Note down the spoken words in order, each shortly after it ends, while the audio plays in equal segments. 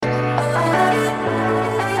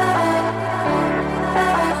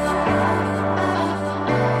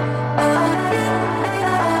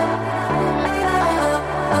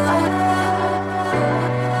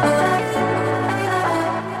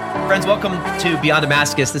Welcome to Beyond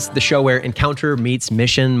Damascus. This is the show where encounter meets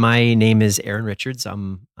mission. My name is Aaron Richards.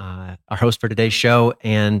 I'm our host for today's show,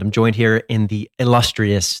 and I'm joined here in the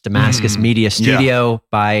illustrious Damascus Media Studio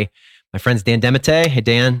by my friends Dan Demite. Hey,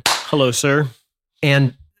 Dan. Hello, sir.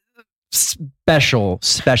 And special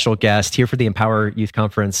guest here for the Empower Youth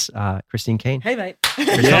Conference, Christine Caine. Hey, mate.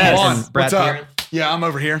 Yes. What's up? Yeah, I'm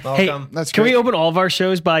over here. Welcome. Hey, can we open all of our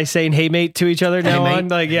shows by saying "Hey, mate" to each other now on?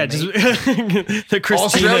 Like, yeah, just the Christine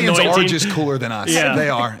Australians anointing. are just cooler than us. Yeah. They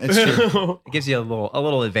are. It's true. It gives you a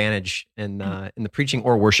little advantage in the preaching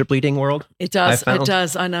or worship leading world. It does. It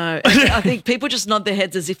does. I know. I think people just nod their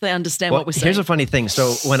heads as if they understand what we're saying. Here's a funny thing.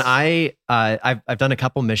 So when I've done a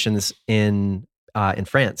couple missions in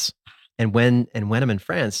France, and when I'm in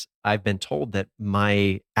France, I've been told that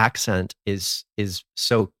my accent is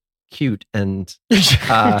so cute and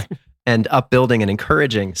upbuilding and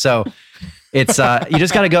encouraging. So it's you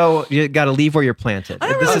just got to go. You got to leave where you're planted.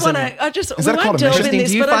 I don't really want to. Is that called a mission? Christine,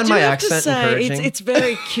 do you find my accent encouraging? It's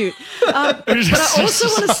very cute. But I also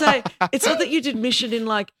want to say it's not that you did mission in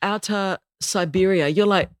like outer Siberia. You're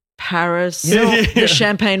like Paris, the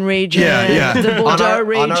Champagne region, the Bordeaux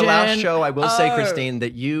region. On our last show, I will say, Christine,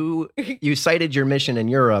 that you cited your mission in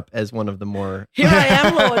Europe as one of the more. Here I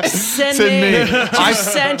am, Lord. Send me to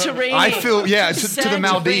Santorini. I feel, to the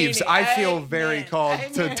Maldives. I feel very called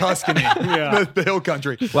to Tuscany, the hill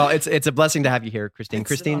country. Well, it's a blessing to have you here, Christine.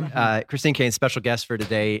 Christine Caine's special guest for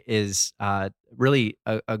today is really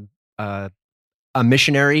a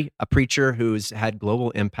missionary, a preacher who's had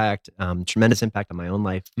global impact, tremendous impact on my own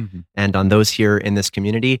life and on those here in this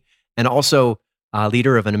community, and also a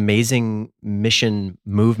leader of an amazing mission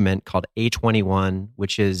movement called A21,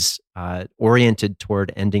 which is oriented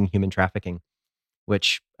toward ending human trafficking,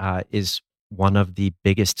 which is one of the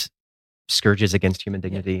biggest scourges against human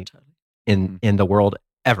dignity in the world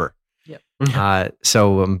ever. Yep.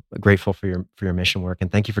 So I'm grateful for your mission work,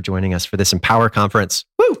 and thank you for joining us for this Empower Conference.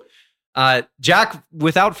 Woo! Jack,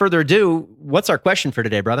 without further ado, what's our question for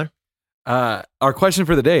today, brother? Our question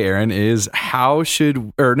for the day, Aaron, is that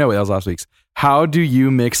was last week's. How do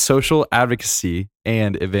you mix social advocacy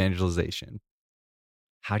and evangelization?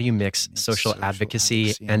 How do you mix social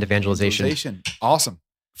advocacy and evangelization? Awesome.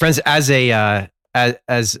 Friends, as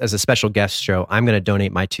a special guest show, I'm going to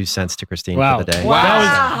donate my 2 cents to Christine for the day.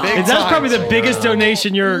 Wow. That's probably the biggest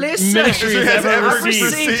donation your ministry has ever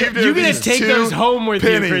received. You're going to take those home with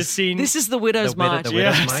you, Christine. This is the widow's mite. The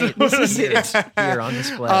widow's mite. This is it. Here on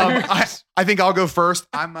display. I think I'll go first.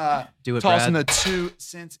 I'm tossing Brad. the 2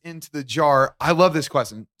 cents into the jar. I love this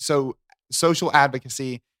question. So, social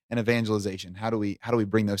advocacy and evangelization. How do we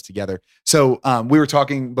bring those together? So we were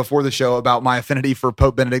talking before the show about my affinity for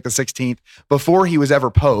Pope Benedict XVI. Before he was ever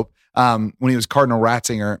Pope, when he was Cardinal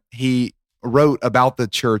Ratzinger, he wrote about the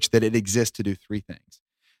church that it exists to do 3 things: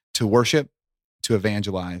 to worship, to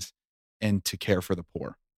evangelize, and to care for the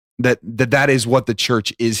poor. That is what the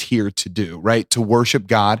church is here to do, right? To worship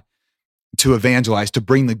God, to evangelize, to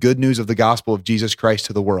bring the good news of the gospel of Jesus Christ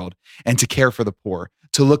to the world, and to care for the poor,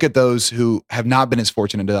 to look at those who have not been as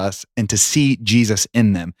fortunate as us and to see Jesus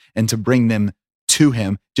in them and to bring them to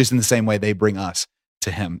him just in the same way they bring us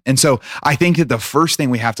to him. And so I think that the first thing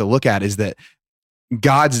we have to look at is that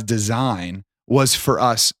God's design was for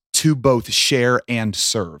us to both share and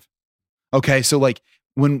serve. Okay, so like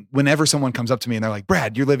whenever someone comes up to me and they're like,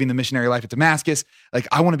 Brad, you're living the missionary life at Damascus. Like,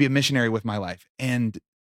 I want to be a missionary with my life. And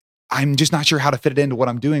I'm just not sure how to fit it into what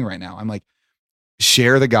I'm doing right now. I'm like,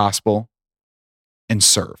 share the gospel and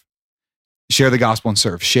serve. Share the gospel and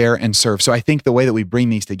serve. Share and serve. So I think the way that we bring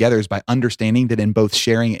these together is by understanding that in both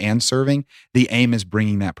sharing and serving, the aim is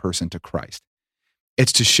bringing that person to Christ.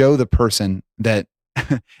 It's to show the person that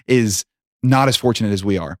is not as fortunate as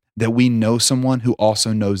we are, that we know someone who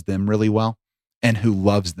also knows them really well and who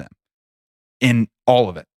loves them in all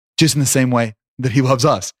of it, just in the same way that he loves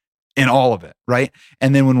us in all of it, right?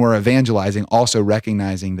 And then when we're evangelizing, also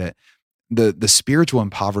recognizing that the spiritual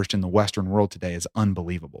impoverished in the Western world today is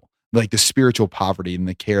unbelievable. Like the spiritual poverty and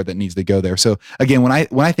the care that needs to go there. So again, when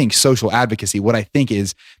I think social advocacy, what I think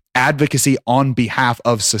is advocacy on behalf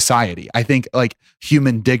of society. I think like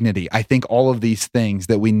human dignity. I think all of these things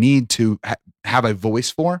that we need to have a voice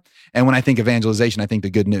for. And when I think evangelization, I think the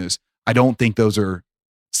good news. I don't think those are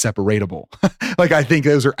separatable. Like I think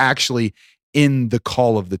those are actually in the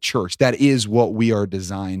call of the church. That is what we are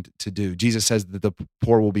designed to do. Jesus says that the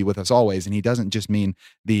poor will be with us always. And he doesn't just mean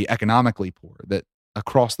the economically poor, that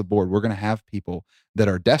across the board, we're going to have people that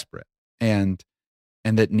are desperate and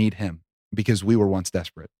that need him because we were once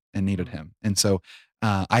desperate and needed him. And so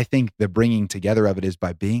I think the bringing together of it is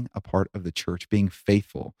by being a part of the church, being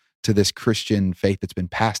faithful to this Christian faith that's been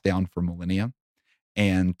passed down for millennia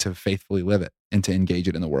and to faithfully live it and to engage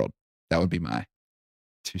it in the world. That would be my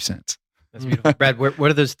 2 cents. That's beautiful. Brad, what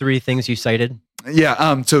are those 3 things you cited?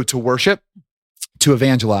 Yeah. So to worship, to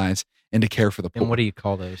evangelize, and to care for the poor. And what do you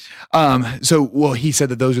call those? Well, he said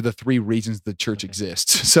that those are the 3 reasons the church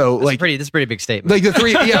exists. So that's a pretty big statement. Like the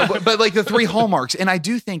 3, yeah, but like the 3 hallmarks. And I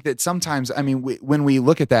do think that sometimes, I mean, when we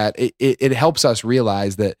look at that, it helps us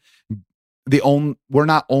realize that we're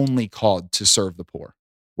not only called to serve the poor,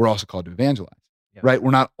 we're also called to evangelize, right?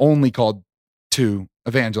 We're not only called to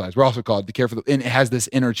evangelize, we're also called to care for and it has this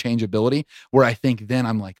interchangeability where I think then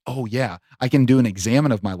I'm like, oh yeah, I can do an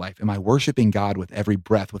examine of my life. Am I worshiping God with every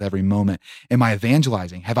breath, with every moment? Am I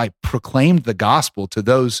evangelizing? Have I proclaimed the gospel to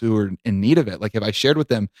those who are in need of it? Like, have I shared with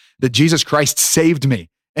them that Jesus Christ saved me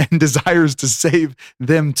and desires to save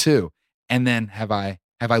them too? And then have I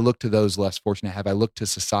looked to those less fortunate? Have I looked to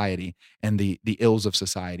society and the ills of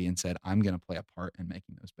society and said, I'm going to play a part in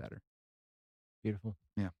making those better? Beautiful.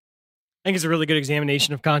 Yeah. I think it's a really good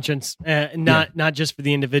examination of conscience, not just for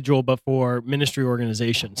the individual, but for ministry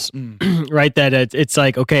organizations, right? That it's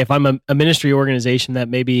like, okay, if I'm a ministry organization that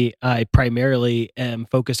maybe I primarily am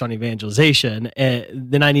focused on evangelization,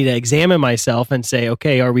 then I need to examine myself and say,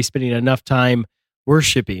 okay, are we spending enough time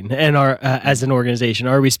worshiping and as an organization?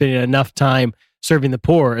 Are we spending enough time serving the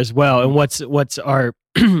poor as well? And what's our,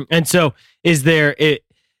 and so is there,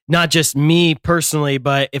 not just me personally,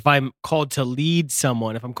 but if I'm called to lead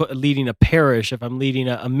someone, if I'm leading a parish, if I'm leading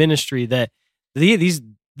a ministry, that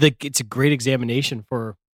it's a great examination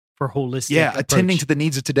for holistic. Yeah, approach. Attending to the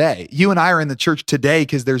needs of today. You and I are in the church today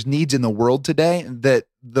because there's needs in the world today that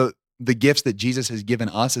the gifts that Jesus has given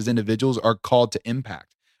us as individuals are called to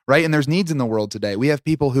impact, right? And there's needs in the world today. We have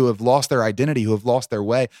people who have lost their identity, who have lost their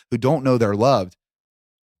way, who don't know they're loved.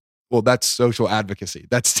 Well, that's social advocacy.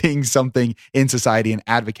 That's seeing something in society and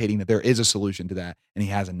advocating that there is a solution to that, and he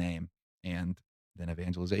has a name, and then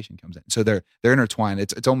evangelization comes in. So they're intertwined.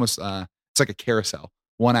 It's almost it's like a carousel.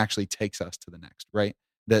 One actually takes us to the next, right?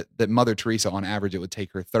 That Mother Teresa, on average, it would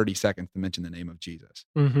take her 30 seconds to mention the name of Jesus,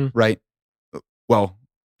 right? Well,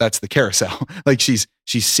 that's the carousel. Like she's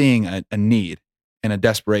seeing a need and a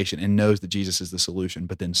desperation and knows that Jesus is the solution,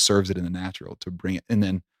 but then serves it in the natural to bring it, and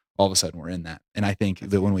then all of a sudden we're in that. And I think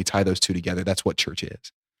that when we tie those 2 together, that's what church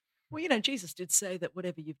is. Well, Jesus did say that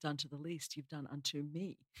whatever you've done to the least, you've done unto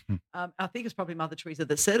me. I think it's probably Mother Teresa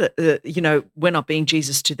that said it. We're not being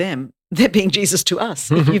Jesus to them. They're being Jesus to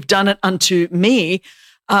us. If you've done it unto me,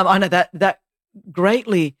 I know that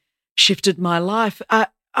greatly shifted my life.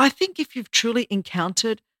 I think if you've truly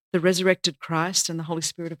encountered the resurrected Christ and the Holy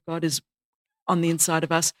Spirit of God is on the inside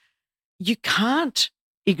of us, you can't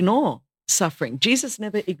ignore suffering. Jesus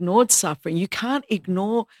never ignored suffering. You can't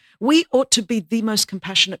ignore. We ought to be the most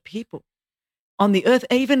compassionate people on the earth.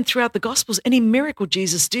 Even throughout the Gospels, any miracle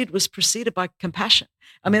Jesus did was preceded by compassion.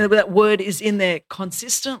 I mean, that word is in there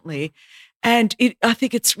consistently. And I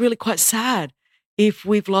think it's really quite sad if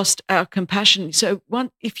we've lost our compassion. So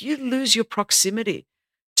if you lose your proximity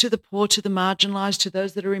to the poor, to the marginalized, to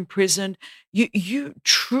those that are imprisoned, you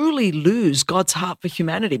truly lose God's heart for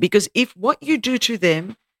humanity. Because if what you do to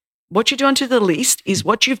them, what you do unto the least is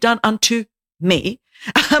what you've done unto me.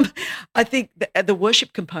 I think the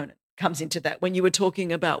worship component comes into that. When you were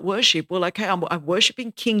talking about worship, well, okay, I'm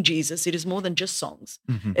worshiping King Jesus. It is more than just songs.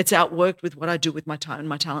 It's outworked with what I do with my time,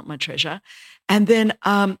 my talent, my treasure. And then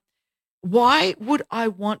why would I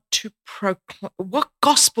want to proclaim? What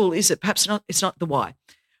gospel is it? Perhaps not. It's not the why.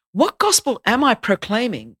 What gospel am I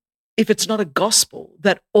proclaiming if it's not a gospel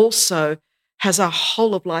that also has a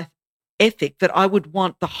whole of life ethic, that I would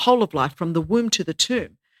want the whole of life from the womb to the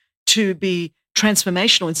tomb to be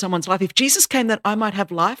transformational in someone's life? If Jesus came that I might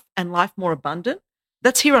have life and life more abundant,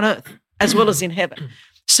 that's here on earth as well as in heaven.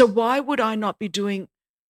 So why would I not be doing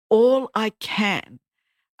all I can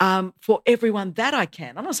for everyone that I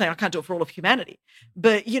can? I'm not saying I can't do it for all of humanity,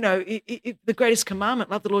 but the greatest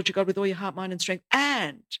commandment, love the Lord your God with all your heart, mind, and strength.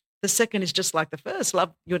 And the second is just like the first,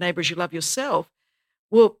 love your neighbor as you love yourself.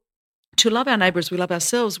 Well, to love our neighbor as we love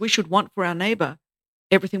ourselves, we should want for our neighbor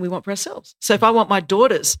everything we want for ourselves. So if I want my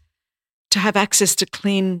daughters to have access to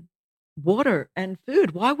clean water and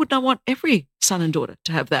food, why wouldn't I want every son and daughter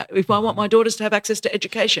to have that? If I want my daughters to have access to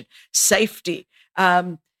education, safety,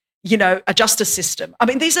 a justice system. I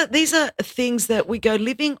mean, these are things that we go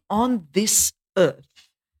living on this earth.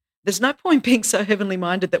 There's no point being so heavenly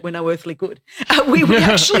minded that we're no earthly good. We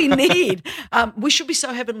actually need, we should be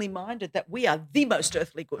so heavenly minded that we are the most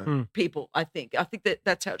earthly good people, I think. I think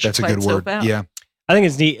that's how it should play itself out. Yeah. I think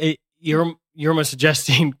it's neat. You're almost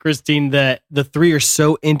suggesting, Christine, that the 3 are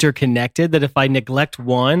so interconnected that if I neglect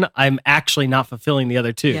one, I'm actually not fulfilling the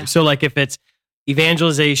other 2. Yeah. So like if it's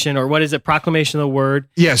evangelization, or what is it? Proclamation of the word.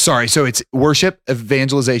 Yeah, sorry. So it's worship,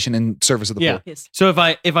 evangelization, and service of the poor. Yes. So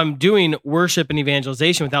if I'm doing worship and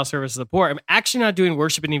evangelization without service of the poor, I'm actually not doing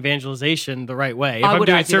worship and evangelization the right way. If I'm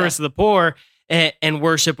doing service of the poor and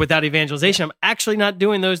worship without evangelization, I'm actually not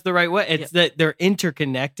doing those the right way. It's that they're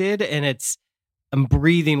interconnected, and I'm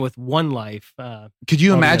breathing with one life. Could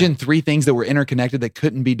you imagine three things that were interconnected that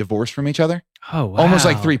couldn't be divorced from each other? Oh, wow. Almost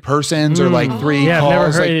like three persons or like three I've calls.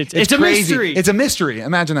 never heard like, it. It's a crazy. mystery. It's a mystery.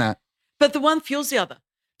 Imagine that. But the one fuels the other,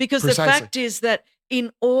 because Precisely. the fact is that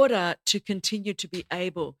in order to continue to be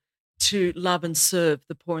able to love and serve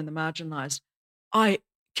the poor and the marginalized, my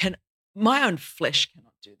own flesh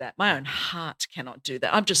cannot do that. My own heart cannot do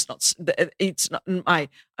that. I'm just not, it's not, my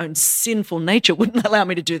own sinful nature wouldn't allow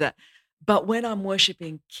me to do that. But when I'm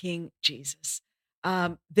worshiping King Jesus,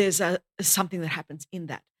 there's something that happens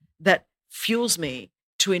in that fuels me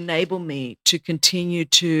to enable me to continue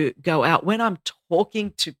to go out. When I'm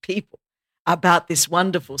talking to people about this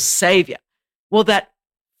wonderful Savior, well, that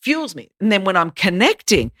fuels me. And then when I'm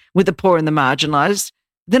connecting with the poor and the marginalized,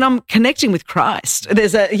 then I'm connecting with Christ.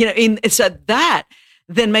 There's so that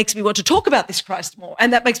then makes me want to talk about this Christ more.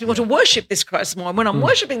 And that makes me want to worship this Christ more. And when I'm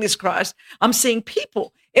worshiping this Christ, I'm seeing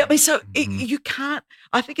people. You can't,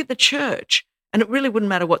 I think in the church, and it really wouldn't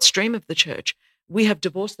matter what stream of the church, we have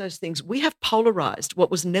divorced those things. We have polarized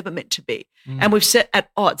what was never meant to be. And we've set at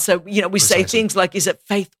odds. So, we say things like, is it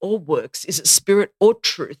faith or works? Is it spirit or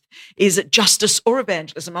truth? Is it justice or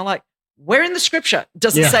evangelism? I'm like, where in the scripture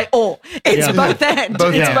does it say or? It's both and.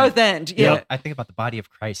 Both and. Yeah. I think about the body of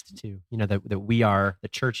Christ too. That we are, the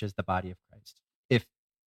church is the body of Christ.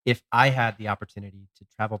 If I had the opportunity to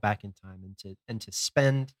travel back in time and to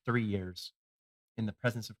spend 3 years in the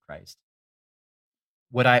presence of Christ,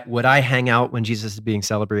 would I hang out when Jesus is being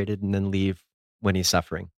celebrated and then leave when he's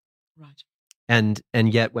suffering? Right. And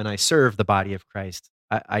yet when I serve the body of Christ,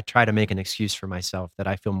 I try to make an excuse for myself that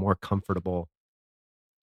I feel more comfortable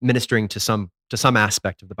ministering to some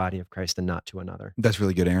aspect of the body of Christ and not to another. That's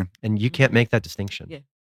really good, Aaron. And you can't make that distinction. Yeah.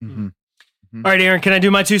 Mm-hmm. All right, Aaron, can I do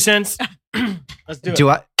my 2 cents? Let's do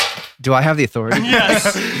it. Do I have the authority?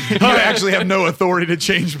 Yes. I actually have no authority to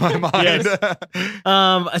change my mind.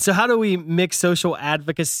 Yes. So how do we mix social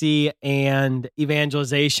advocacy and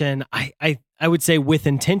evangelization? I would say with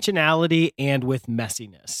intentionality and with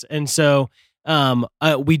messiness. And so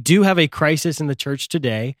we do have a crisis in the church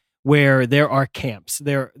today where there are camps.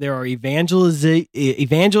 There are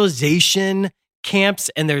evangelization camps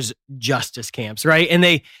and there's justice camps, right? And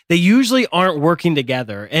they usually aren't working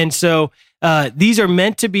together. And so these are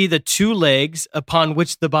meant to be the two legs upon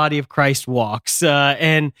which the body of Christ walks,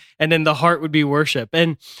 and then the heart would be worship.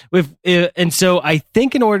 And so I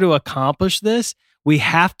think in order to accomplish this, we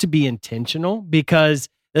have to be intentional, because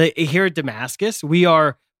here at Damascus, we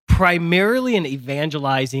are primarily an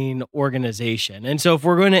evangelizing organization. And so if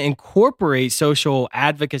we're going to incorporate social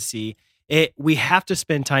advocacy, we have to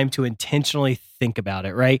spend time to intentionally think about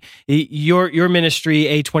it, right? Your ministry,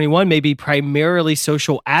 A21, may be primarily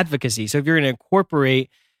social advocacy. So if you're going to incorporate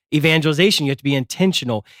evangelization, you have to be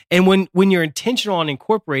intentional. And when you're intentional on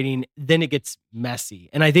incorporating, then it gets messy.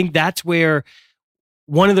 And I think that's where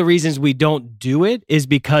one of the reasons we don't do it is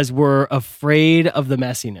because we're afraid of the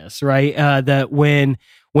messiness, right? That when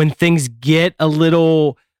things get a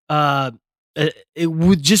little...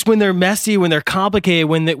 just when they're messy, when they're complicated,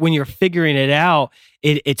 when you're figuring it out,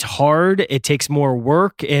 it's hard. It takes more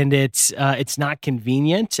work, and it's not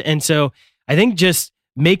convenient. And so I think just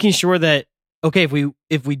making sure that, okay,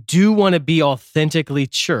 if we do want to be authentically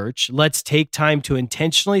church, let's take time to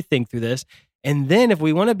intentionally think through this. And then if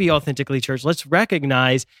we want to be authentically church, let's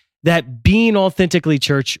recognize that being authentically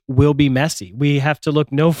church will be messy. We have to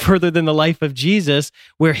look no further than the life of Jesus,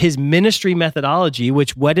 where his ministry methodology,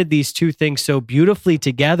 which wedded these two things so beautifully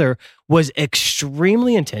together, was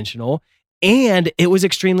extremely intentional, and it was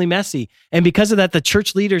extremely messy. And because of that, the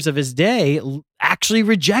church leaders of his day actually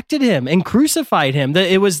rejected him and crucified him.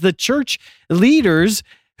 It was the church leaders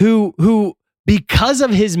who because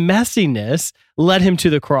of his messiness, led him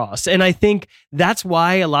to the cross. And I think that's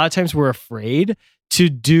why a lot of times we're afraid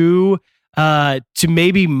to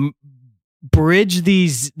maybe bridge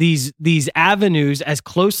these avenues as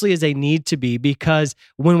closely as they need to be, because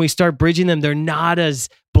when we start bridging them, they're not as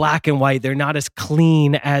black and white. They're not as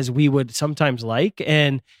clean as we would sometimes like.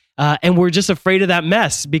 And we're just afraid of that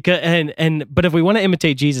mess, but if we want to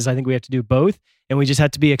imitate Jesus, I think we have to do both. And we just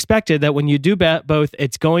have to be expected that when you do both,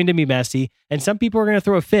 it's going to be messy, and some people are going to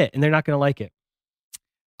throw a fit and they're not going to like it.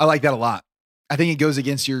 I like that a lot. I think it goes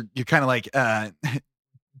against your kind of like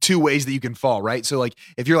two ways that you can fall, right? So like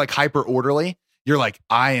if you're like hyper orderly, you're like,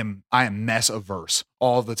 I am mess averse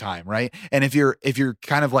all the time, right? And if you're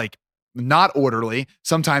kind of like not orderly,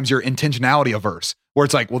 sometimes you're intentionality averse, where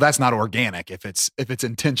it's like, well, that's not organic if it's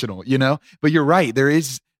intentional, But you're right. There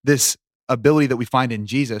is this ability that we find in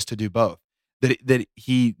Jesus to do both. That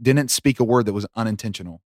he didn't speak a word that was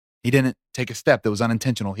unintentional. He didn't take a step that was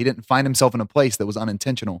unintentional. He didn't find himself in a place that was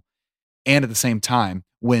unintentional. And at the same time,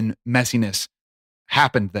 when messiness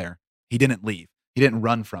happened there, he didn't leave. He didn't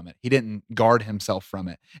run from it. He didn't guard himself from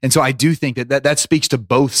it. And so I do think that speaks to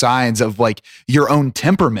both sides of like your own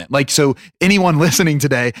temperament. Like, so anyone listening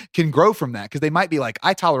today can grow from that, because they might be like,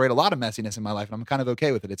 I tolerate a lot of messiness in my life and I'm kind of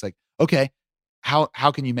okay with it. It's like, okay,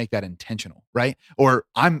 how can you make that intentional, right? Or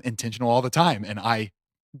I'm intentional all the time and I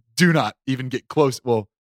do not even get close. Well,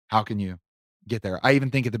 how can you get there? I even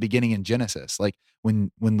think at the beginning in Genesis, like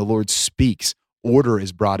when the Lord speaks, order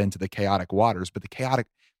is brought into the chaotic waters, but the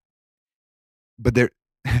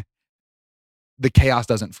chaos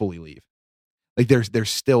doesn't fully leave. Like there's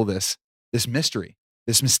still this mystery,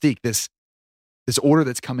 this mystique, this order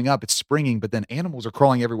that's coming up. It's springing, but then animals are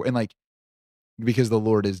crawling everywhere, and like, because the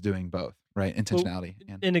Lord is doing both, right? Intentionality.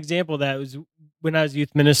 Well, an example of that was when I was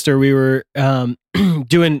youth minister. We were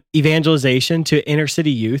doing evangelization to inner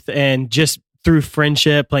city youth, and just through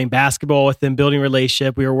friendship, playing basketball with them, building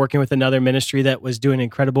relationship. We were working with another ministry that was doing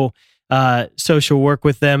incredible social work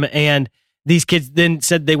with them, and these kids then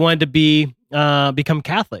said they wanted to become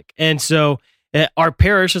Catholic, and so our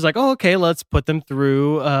parish was like, "Oh, okay, let's put them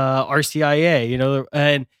through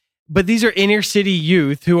RCIA," but these are inner city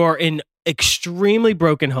youth who are in extremely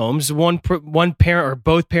broken homes. One parent or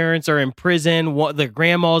both parents are in prison. The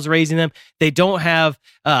grandma's raising them. They don't have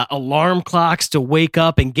alarm clocks to wake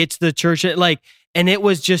up and get to the church. And it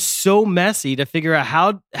was just so messy to figure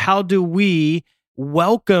out how do we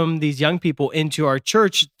welcome these young people into our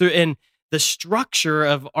church and the structure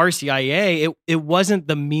of RCIA. It wasn't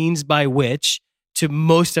the means by which to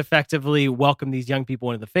most effectively welcome these young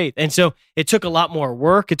people into the faith. And so it took a lot more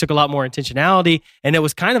work. It took a lot more intentionality. And it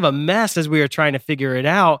was kind of a mess as we were trying to figure it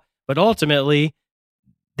out. But ultimately,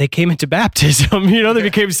 they came into baptism. They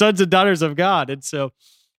became sons and daughters of God. And so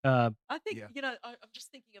I think, I'm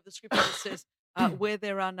just thinking of the scripture that says, where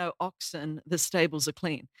there are no oxen, the stables are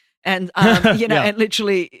clean. And, and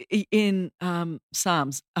literally in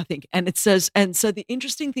Psalms, I think. And it says, and so the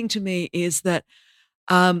interesting thing to me is that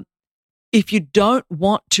if you don't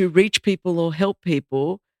want to reach people or help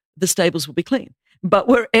people, the stables will be clean. But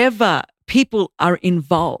wherever people are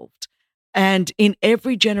involved, and in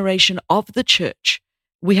every generation of the church,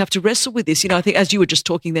 we have to wrestle with this. I think as you were just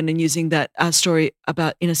talking then and using that story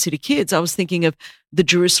about inner city kids, I was thinking of the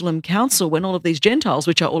Jerusalem Council, when all of these Gentiles,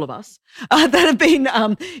 which are all of us, that have been,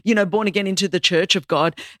 born again into the church of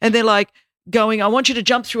God, and they're like, going, I want you to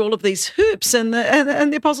jump through all of these hoops. And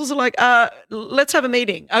the apostles are like, let's have a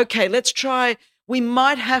meeting. Okay, let's try. We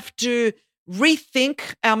might have to rethink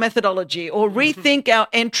our methodology or rethink our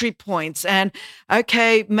entry points. And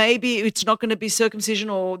okay, maybe it's not going to be circumcision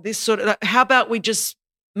or this sort of, how about we just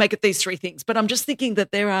make it these three things? But I'm just thinking that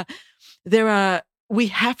we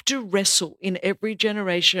have to wrestle in every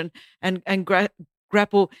generation and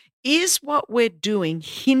grapple. Is what we're doing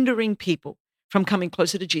hindering people from coming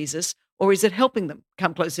closer to Jesus, or is it helping them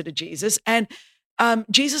come closer to Jesus? And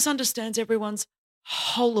Jesus understands everyone's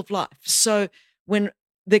whole of life. So when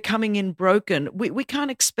they're coming in broken, we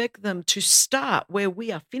can't expect them to start where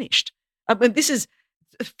we are finished. I mean, this is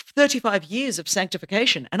 35 years of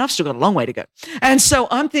sanctification, and I've still got a long way to go. And so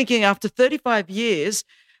I'm thinking after 35 years,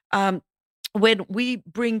 when we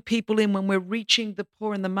bring people in, when we're reaching the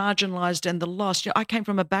poor and the marginalized and the lost, I came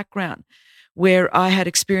from a background where I had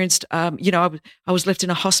experienced, I was left in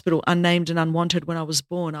a hospital unnamed and unwanted when I was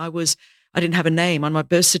born. I didn't have a name on my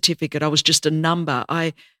birth certificate. I was just a number.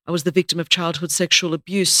 I was the victim of childhood sexual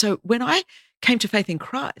abuse. So when I came to faith in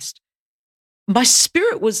Christ, my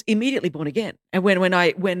spirit was immediately born again. And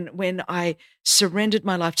when I surrendered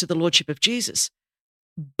my life to the Lordship of Jesus,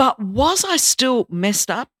 but was I still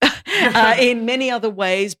messed up in many other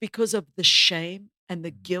ways because of the shame and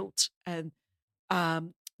the guilt and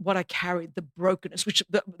what I carried, the brokenness, which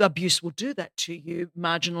the abuse will do that to you,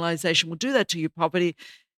 marginalization will do that to you, poverty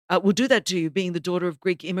will do that to you, being the daughter of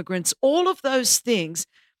Greek immigrants, all of those things,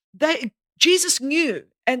 Jesus knew.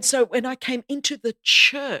 And so when I came into the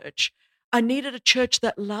church, I needed a church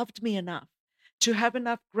that loved me enough to have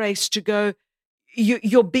enough grace to go,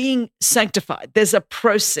 you're being sanctified. There's a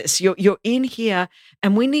process. You're in here,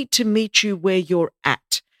 and we need to meet you where you're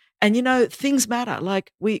at. And, things matter.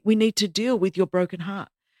 Like we need to deal with your broken heart.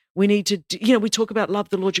 We need to, we talk about love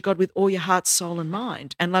the Lord your God with all your heart, soul, and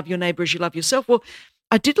mind, and love your neighbor as you love yourself. Well,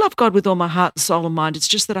 I did love God with all my heart, soul, and mind. It's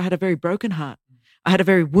just that I had a very broken heart. I had a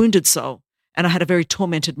very wounded soul, and I had a very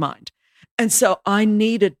tormented mind. And so I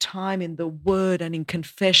needed time in the word and in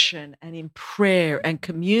confession and in prayer and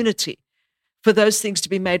community for those things to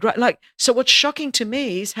be made right. So what's shocking to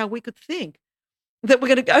me is how we could think that we're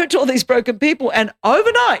going to go to all these broken people and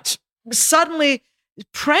overnight, suddenly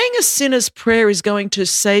praying a sinner's prayer is going to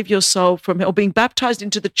save your soul from hell, or being baptized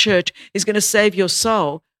into the church is going to save your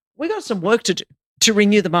soul. We got some work to do to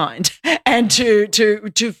renew the mind and to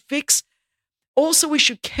fix. Also, we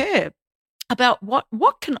should care about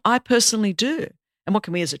what can I personally do and what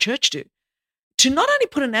can we as a church do to not only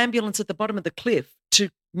put an ambulance at the bottom of the cliff to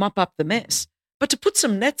mop up the mess, but to put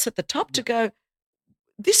some nets at the top to go,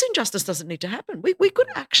 this injustice doesn't need to happen. We could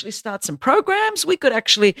actually start some programs. We could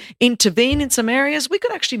actually intervene in some areas. We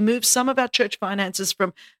could actually move some of our church finances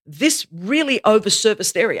from this really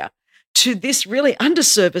overserviced area to this really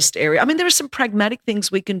underserviced area. I mean, there are some pragmatic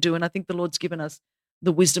things we can do, and I think the Lord's given us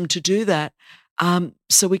the wisdom to do that,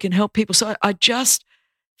 so we can help people. So I just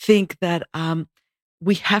think that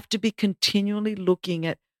we have to be continually looking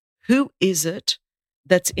at who is it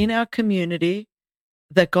that's in our community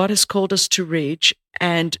that God has called us to reach,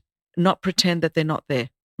 and not pretend that they're not there.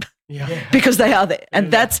 Yeah. Because they are there.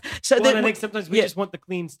 And that's so Well, that I think sometimes we just want the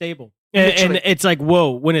clean stable. Literally. And it's like,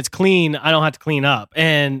 whoa, when it's clean, I don't have to clean up.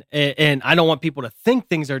 And I don't want people to think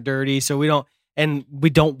things are dirty, so we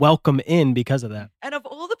don't welcome in because of that. And of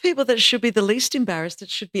all the people that should be the least embarrassed, it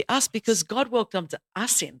should be us, because God welcomed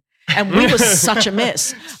us in. And we were such a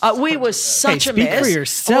mess. We were such a mess. Speak for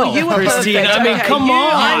yourself, Well, you were Christine. perfect. I mean, Okay, come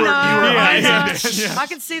on. I know. Yeah, I know. yeah. I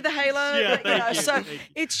can see the halo. Yeah, you know, thank you, so thank you.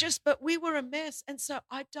 it's just, but we were a mess. And so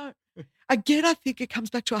I think it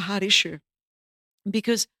comes back to a hard issue,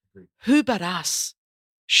 because who but us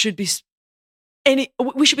should be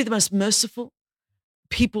we should be the most merciful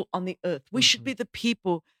people on the earth. We should be the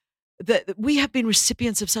people that we have been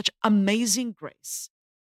recipients of such amazing grace.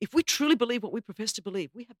 If we truly believe what we profess to believe,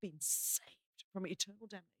 we have been saved from eternal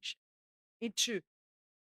damnation into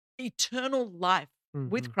eternal life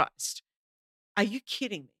with Christ. Are you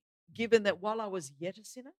kidding me? Given that while I was yet a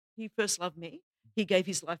sinner, he first loved me, he gave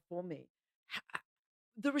his life for me.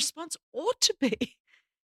 The response ought to be,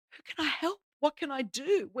 who can I help? What can I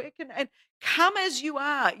do? And come as you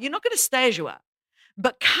are. You're not going to stay as you are,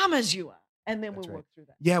 but come as you are. And then we'll work through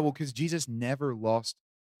that. Yeah, well, because Jesus never lost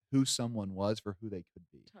who someone was for who they could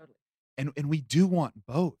be. Totally. And we do want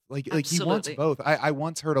both. Like he wants Absolutely. both. I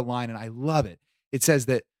once heard a line, and I love it. It says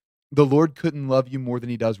that the Lord couldn't love you more than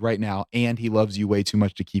he does right now, and he loves you way too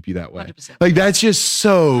much to keep you that way. 100%. Like, that's just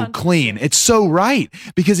so 100%. clean. It's so right,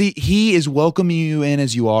 because he is welcoming you in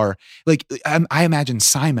as you are. Like, I imagine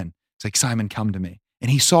Simon. It's like, Simon, come to me.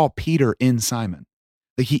 And he saw Peter in Simon.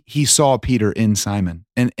 Like he saw Peter in Simon,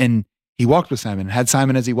 and he walked with Simon, had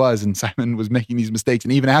Simon as he was, and Simon was making these mistakes.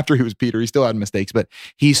 And even after he was Peter, he still had mistakes, but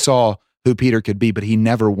he saw who Peter could be, but he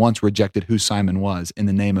never once rejected who Simon was in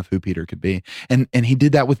the name of who Peter could be. And he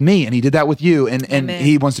did that with me, and he did that with you, and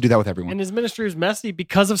he wants to do that with everyone. And his ministry was messy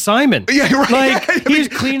because of Simon. Yeah, right. Like, he's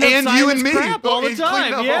cleaning up and Simon's you and me crap all the He's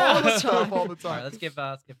time. cleaning up Yeah. all the stuff all the All time. right, let's give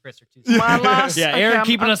Chris her 2 seconds. My last, Yeah, Aaron okay,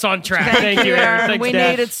 keeping us on track. Thank you, Aaron. Thanks, we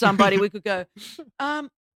Dad. needed somebody. We could go.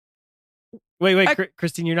 Wait,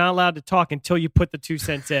 Christine, you're not allowed to talk until you put the 2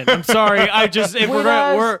 cents in. I'm sorry.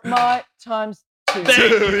 We're my times 2.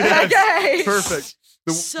 Yes. Okay. Perfect.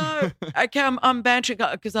 So, okay, I'm bantering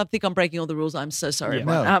because I think I'm breaking all the rules. I'm so sorry.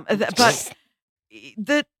 Yeah.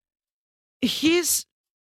 But here's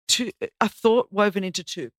a thought woven into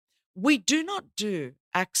 2. We do not do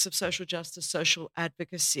acts of social justice, social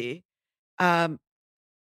advocacy as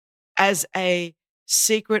a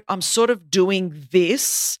secret. I'm sort of doing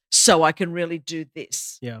this so I can really do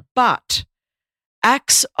this. Yeah. But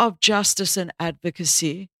acts of justice and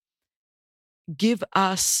advocacy give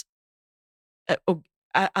us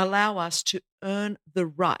allow us to earn the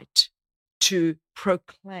right to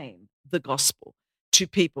proclaim the gospel to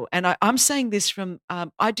people. And I'm saying this from,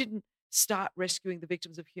 I didn't start rescuing the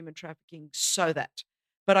victims of human trafficking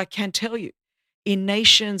but I can tell you, in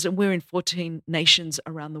nations, and we're in 14 nations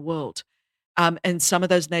around the world, and some of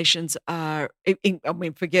those nations are,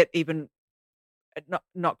 forget even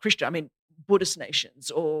not Christian, I mean, Buddhist nations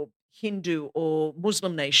or Hindu or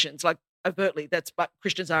Muslim nations, like overtly, but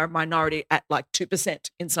Christians are a minority at like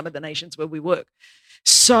 2% in some of the nations where we work.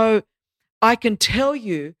 So I can tell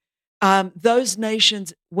you those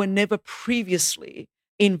nations were never previously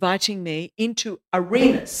inviting me into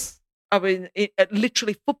arenas,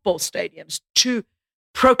 literally football stadiums, to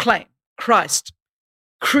proclaim Christ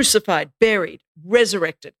crucified, buried,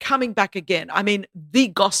 resurrected, coming back again. I mean, the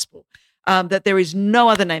gospel. that there is no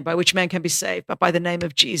other name by which man can be saved but by the name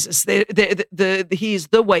of Jesus. He is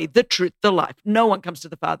the way, the truth, the life. No one comes to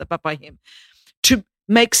the Father but by him. To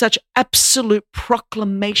make such absolute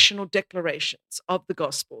proclamational declarations of the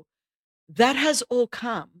gospel, that has all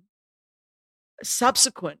come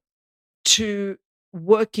subsequent to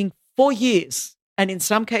working for years, and in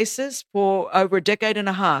some cases for over a decade and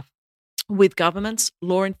a half, with governments,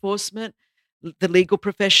 law enforcement, the legal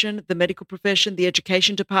profession, the medical profession, the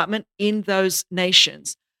education department in those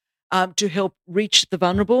nations, to help reach the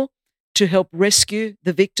vulnerable, to help rescue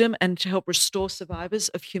the victim, and to help restore survivors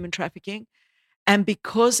of human trafficking. And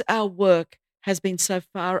because our work has been so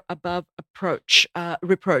far above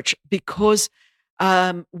reproach, because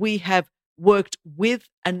we have worked with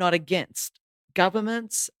and not against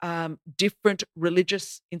governments, different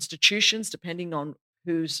religious institutions, depending on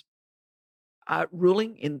who's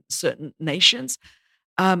ruling in certain nations.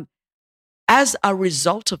 As a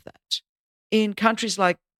result of that, in countries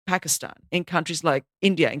like Pakistan, in countries like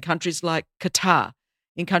India, in countries like Qatar,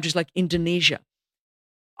 in countries like Indonesia,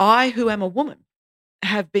 I, who am a woman,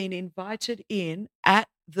 have been invited in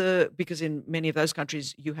because in many of those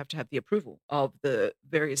countries you have to have the approval of the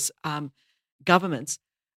various governments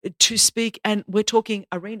to speak, and we're talking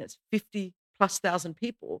arenas, 50,000+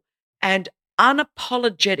 people, and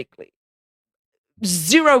unapologetically,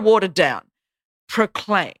 zero watered down,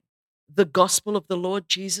 proclaim the gospel of the Lord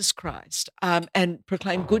Jesus Christ, and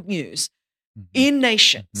proclaim good news in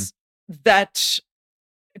nations that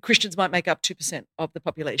Christians might make up 2% of the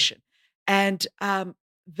population. And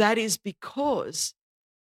that is because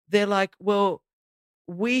they're like, well,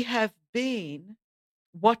 we have been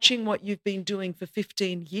watching what you've been doing for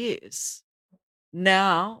 15 years.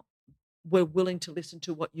 Now we're willing to listen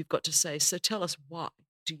to what you've got to say. So tell us, why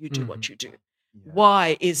do you do what you do? Yeah.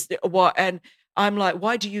 Why? And I'm like,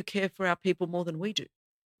 why do you care for our people more than we do?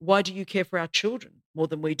 Why do you care for our children more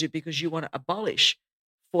than we do? Because you want to abolish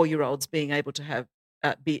 4-year-olds being able to have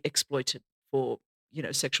be exploited for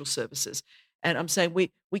sexual services. And I'm saying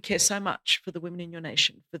we care so much for the women in your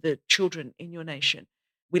nation, for the children in your nation.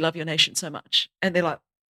 We love your nation so much. And they're like,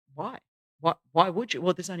 why? Why would you?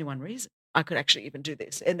 Well, there's only one reason. I could actually even do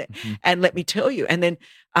this. And let me tell you. And then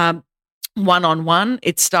one-on-one,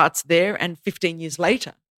 it starts there. And 15 years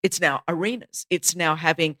later, it's now arenas. It's now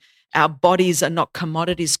having our bodies are not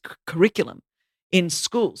commodities curriculum in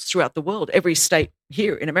schools throughout the world. Every state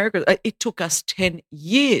here in America, it took us 10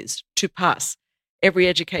 years to pass every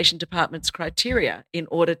education department's criteria in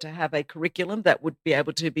order to have a curriculum that would be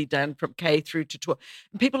able to be done from K through to 12.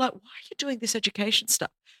 And people are like, why are you doing this education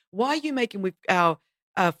stuff? Why are you making with our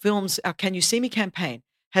films, our Can You See Me campaign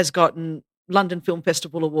has gotten London Film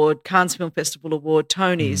Festival Award, Cannes Film Festival Award,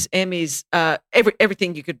 Tonys, Emmys,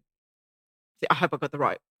 everything you could. I hope I got the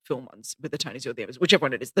right film ones with the Tonys or the Emmys, whichever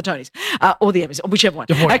one it is, the Tonys or the Emmys, or whichever one.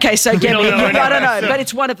 Okay, so get me. I don't know, but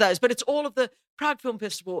it's one of those. But it's all of the Prague Film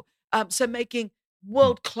Festival. So making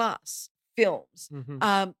world-class films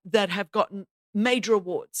that have gotten major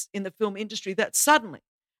awards in the film industry that suddenly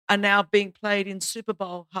are now being played in Super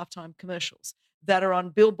Bowl halftime commercials that are on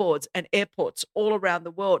billboards and airports all around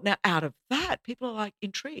the world. Now, out of that, people are like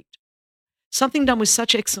intrigued. Something done with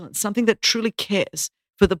such excellence, something that truly cares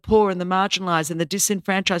for the poor and the marginalized and the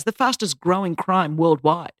disenfranchised. The fastest growing crime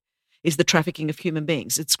worldwide is the trafficking of human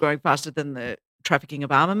beings. It's growing faster than the trafficking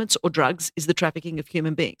of armaments or drugs, is the trafficking of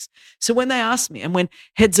human beings. So when they ask me, and when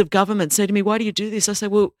heads of government say to me, why do you do this? I say,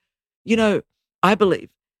 well, I believe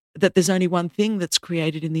that there's only one thing that's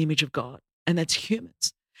created in the image of God, and that's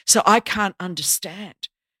humans. So I can't understand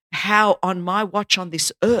how on my watch on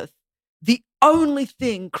this earth, the only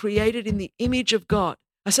thing created in the image of God,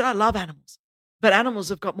 I said, I love animals, but animals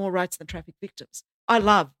have got more rights than traffic victims. I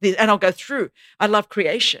love this, and I'll go through. I love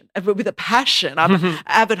creation with a passion. I'm an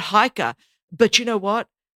avid hiker. But you know what?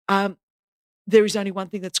 There is only one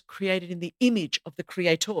thing that's created in the image of the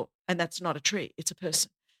Creator, and that's not a tree. It's a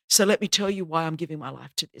person. So let me tell you why I'm giving my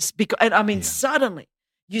life to this. Suddenly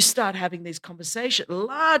you start having these conversations,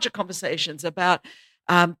 larger conversations about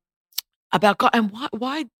God. And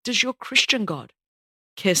why does your Christian God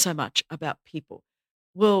care so much about people?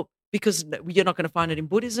 Well, because you're not going to find it in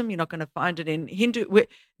Buddhism. You're not going to find it in Hindu.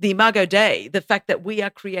 The Imago Dei, the fact that we are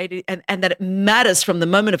created and that it matters from the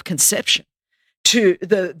moment of conception to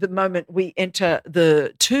the moment we enter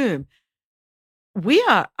the tomb. We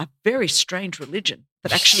are a very strange religion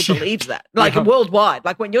that actually believes that, worldwide.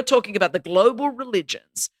 Like when you're talking about the global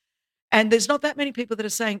religions, and there's not that many people that are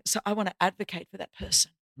saying, so I want to advocate for that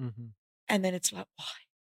person. And then it's like, why?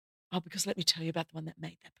 Oh, because let me tell you about the one that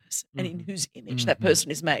made that person and in whose image that person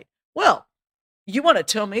is made. Well, You want to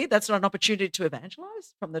tell me that's not an opportunity to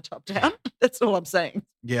evangelize from the top down? That's all I'm saying.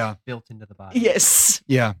 Yeah. Built into the body. Yes.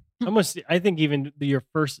 Yeah. Almost, I think even your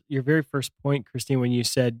very first point, Christine, when you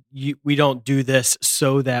said we don't do this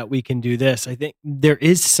so that we can do this, I think there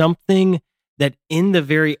is something that in the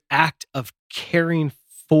very act of caring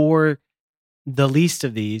for the least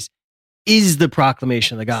of these is the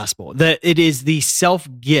proclamation of the gospel. That it is the self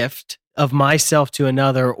gift of myself to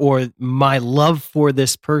another, or my love for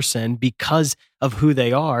this person because of who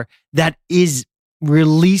they are, that is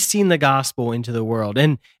releasing the gospel into the world,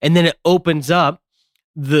 and then it opens up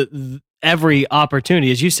every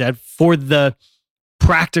opportunity, as you said, for the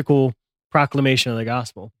practical proclamation of the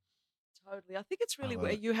gospel. Totally. I think it's really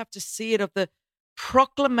where you have to see it of the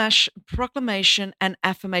proclamation and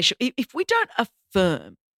affirmation. If we don't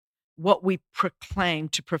affirm what we proclaim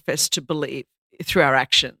to profess to believe through our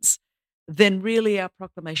actions, then really our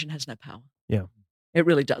proclamation has no power. Yeah. It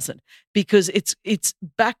really doesn't, because it's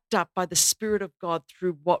backed up by the Spirit of God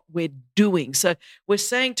through what we're doing. So we're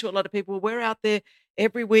saying to a lot of people, we're out there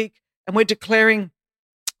every week and we're declaring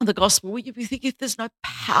the gospel. We think if there's no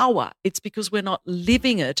power, it's because we're not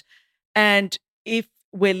living it. And if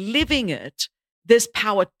we're living it, there's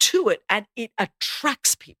power to it, and it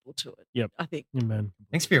attracts people to it. Yep. I think. Amen.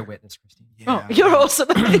 Thanks for your witness, Christine. Yeah. Oh, you're awesome.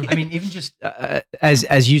 I mean, even just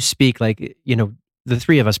as you speak, like, the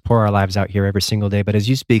three of us pour our lives out here every single day, but as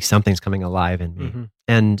you speak, something's coming alive in me.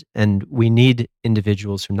 Mm-hmm. And we need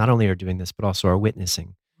individuals who not only are doing this, but also are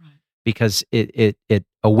witnessing, Right. because it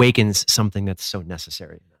awakens something that's so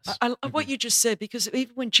necessary in us. I love what you just said, because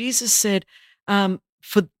even when Jesus said, I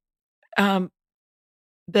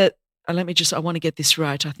want to get this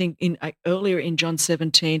right. I think earlier in John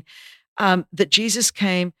 17, that Jesus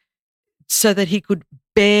came so that he could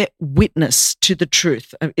bear witness to the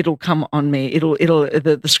truth. It'll come on me.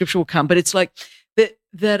 The scripture will come, but it's like that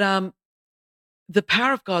the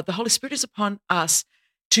power of God, the Holy Spirit, is upon us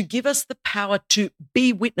to give us the power to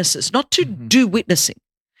be witnesses, not to do witnessing.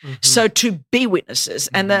 Mm-hmm. So to be witnesses,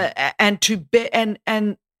 and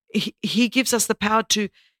he gives us the power to.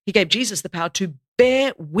 He gave Jesus the power to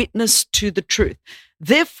bear witness to the truth.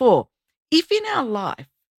 Therefore, if in our life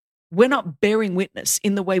we're not bearing witness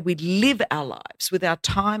in the way we live our lives, with our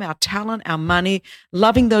time, our talent, our money,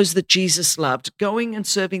 loving those that Jesus loved, going and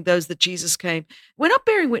serving those that Jesus came, we're not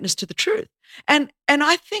bearing witness to the truth. And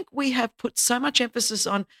I think we have put so much emphasis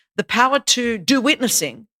on the power to do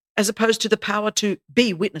witnessing as opposed to the power to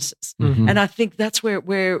be witnesses. Mm-hmm. And I think that's where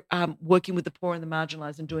we're working with the poor and the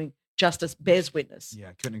marginalized and doing justice bears witness.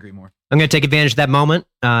 Yeah, couldn't agree more. I'm going to take advantage of that moment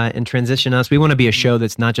and transition us. We want to be a show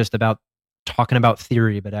that's not just about talking about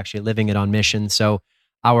theory, but actually living it on mission. So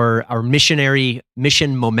our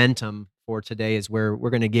mission momentum for today is where we're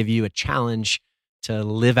going to give you a challenge to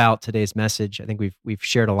live out today's message. I think we've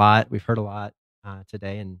shared a lot, we've heard a lot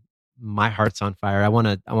today, and my heart's on fire. I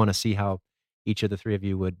want to see how each of the three of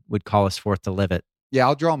you would call us forth to live it. Yeah,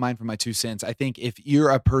 I'll draw mine from my 2 cents. I think if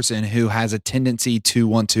you're a person who has a tendency to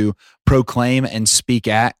want to proclaim and speak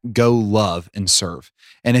at, go love and serve.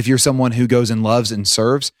 And if you're someone who goes and loves and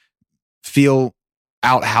serves, feel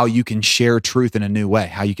out how you can share truth in a new way,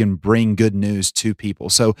 how you can bring good news to people.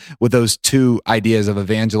 So with those two ideas of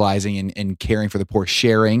evangelizing and caring for the poor,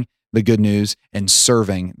 sharing the good news and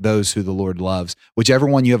serving those who the Lord loves, whichever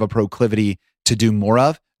one you have a proclivity to do more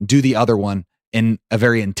of, do the other one in a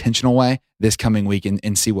very intentional way this coming week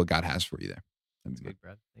and see what God has for you there. That's good,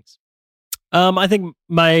 Brad. Thanks. I think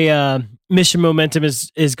my mission momentum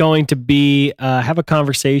is going to be have a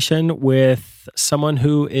conversation with someone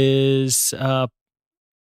who is on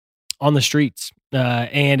the streets.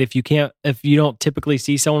 And if you don't typically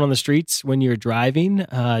see someone on the streets when you're driving,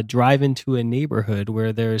 drive into a neighborhood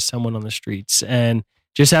where there's someone on the streets and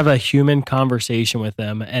just have a human conversation with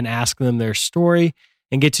them and ask them their story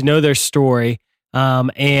and get to know their story.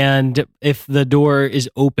 And if the door is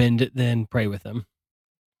opened, then pray with them.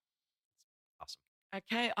 Awesome.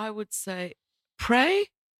 Okay, I would say pray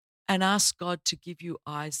and ask God to give you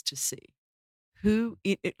eyes to see.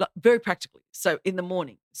 Very practically. So in the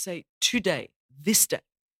morning, say, today, this day,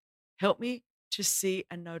 help me to see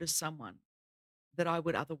and notice someone that I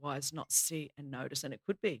would otherwise not see and notice. And it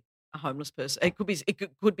could be a homeless person. It could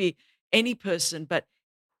be any person, but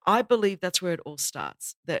I believe that's where it all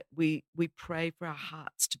starts, that we pray for our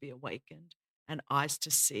hearts to be awakened and eyes to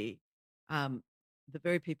see the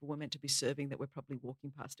very people we're meant to be serving that we're probably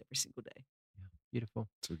walking past every single day. Yeah, beautiful.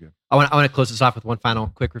 So good. I want to close this off with one final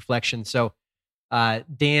quick reflection. So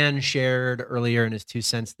Dan shared earlier in his 2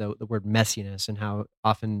 cents the word messiness and how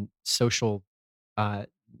often social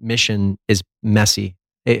mission is messy.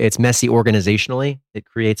 It's messy organizationally. It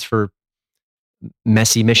creates for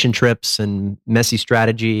messy mission trips and messy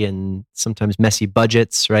strategy and sometimes messy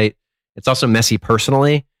budgets, right? It's also messy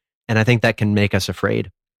personally. And I think that can make us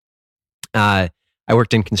afraid. I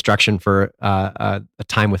worked in construction for a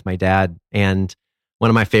time with my dad. And one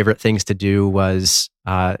of my favorite things to do was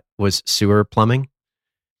sewer plumbing.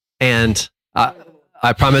 And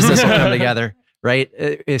I promise this will come together, right?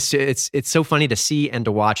 It's so funny to see and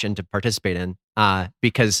to watch and to participate in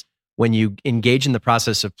because when you engage in the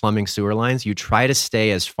process of plumbing sewer lines, you try to stay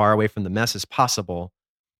as far away from the mess as possible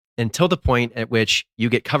until the point at which you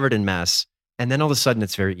get covered in mess, and then all of a sudden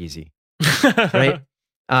it's very easy, right?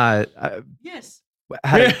 Yes.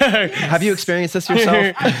 Have you experienced this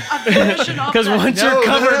yourself? Because once you're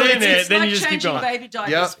covered in it, then you just keep going. Baby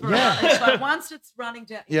diapers it's like once it's running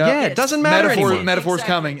down. It doesn't matter anymore. Metaphor's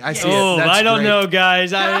coming. I see it. Oh, That's I don't great. know,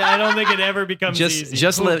 guys. I don't think it ever becomes easy.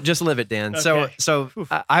 Just live it, Dan. Okay. So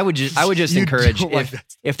I would just encourage don't like that.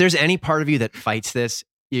 if there's any part of you that fights this,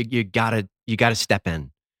 you gotta step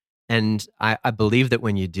in, and I believe that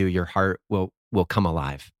when you do, your heart will come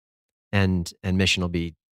alive, and mission will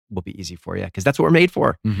be easy for you because that's what we're made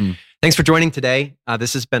for. Mm-hmm. Thanks for joining today.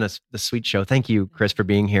 This has been a sweet show. Thank you, Chris, for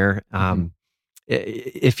being here.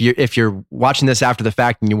 If you're watching this after the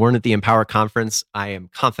fact and you weren't at the Empower Conference, I am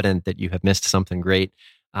confident that you have missed something great.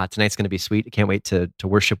 Tonight's going to be sweet. I can't wait to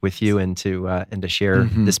worship with you and to share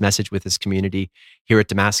this message with this community here at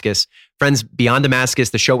Damascus. Friends, Beyond Damascus,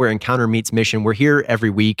 the show where encounter meets mission. We're here every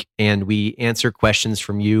week and we answer questions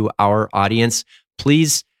from you, our audience.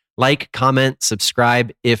 Please like, comment,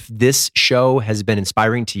 subscribe. If this show has been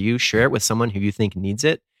inspiring to you, share it with someone who you think needs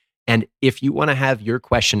it. And if you want to have your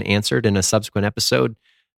question answered in a subsequent episode,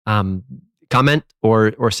 comment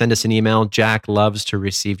or send us an email. Jack loves to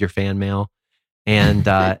receive your fan mail, and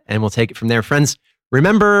we'll take it from there. Friends,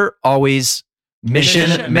 remember always,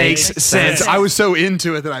 mission makes sense. I was so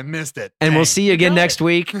into it that I missed it. And we'll see you again next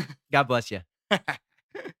week. God bless you.